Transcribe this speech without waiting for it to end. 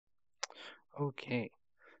Okay,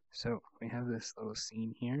 so we have this little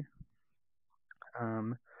scene here.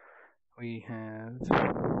 We have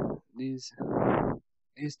these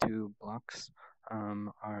these two blocks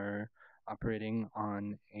are operating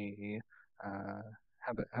on a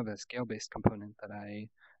have a scale-based component that I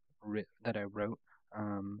wrote.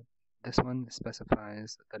 Um, this one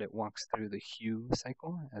specifies that it walks through the hue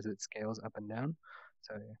cycle as it scales up and down.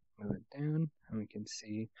 So I move it down, and we can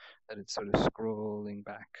see that it's sort of scrolling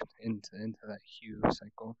back into that hue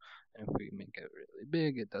cycle. And if we make it really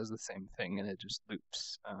big, it does the same thing, and it just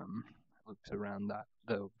loops around that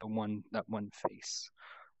one face.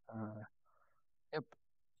 Uh, yep.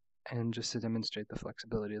 And just to demonstrate the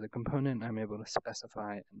flexibility of the component, I'm able to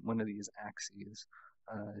specify one of these axes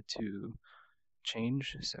to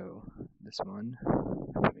change. So this one,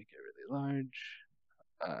 if I make it really large,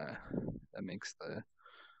 that makes the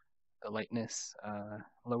lightness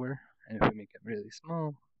lower. And if we make it really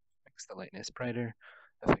small, makes the lightness brighter,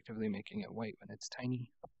 effectively making it white when it's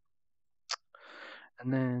tiny.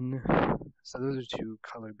 And then, so those are two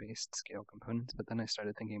color-based scale components, but then I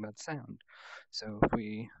started thinking about sound. So if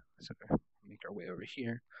we sort of make our way over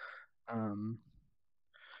here,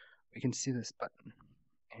 we can see this button.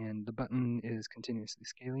 And the button is continuously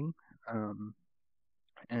scaling.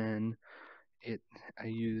 And I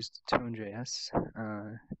used Tone.js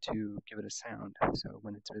to give it a sound. So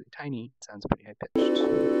when it's really tiny, it sounds pretty high pitched.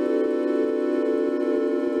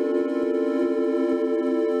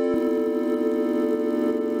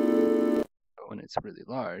 But when it's really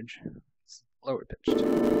large, it's lower pitched.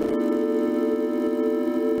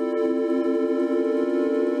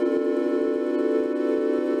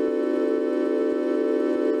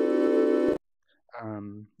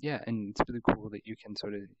 Yeah, and it's really cool that you can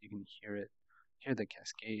hear the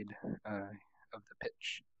cascade of the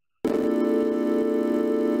pitch.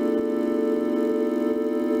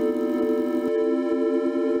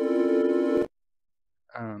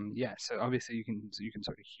 Yeah, so obviously you can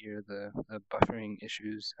sort of hear the buffering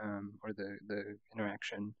issues or the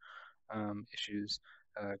interaction issues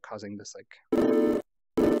causing this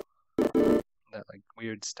that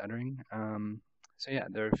weird stuttering. So yeah,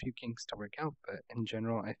 there are a few kinks to work out, but in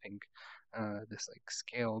general, I think this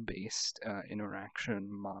scale-based interaction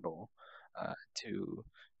model to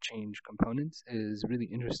change components is really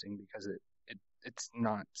interesting because it's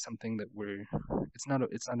not something that it's not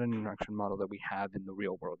an interaction model that we have in the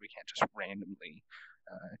real world. We can't just randomly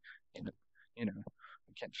you know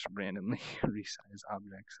we can't just randomly resize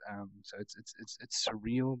objects. So it's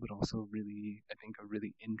surreal, but also really, I think, a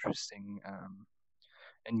really interesting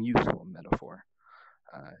and useful metaphor,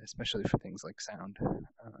 especially for things like sound.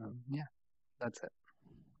 Yeah, that's it.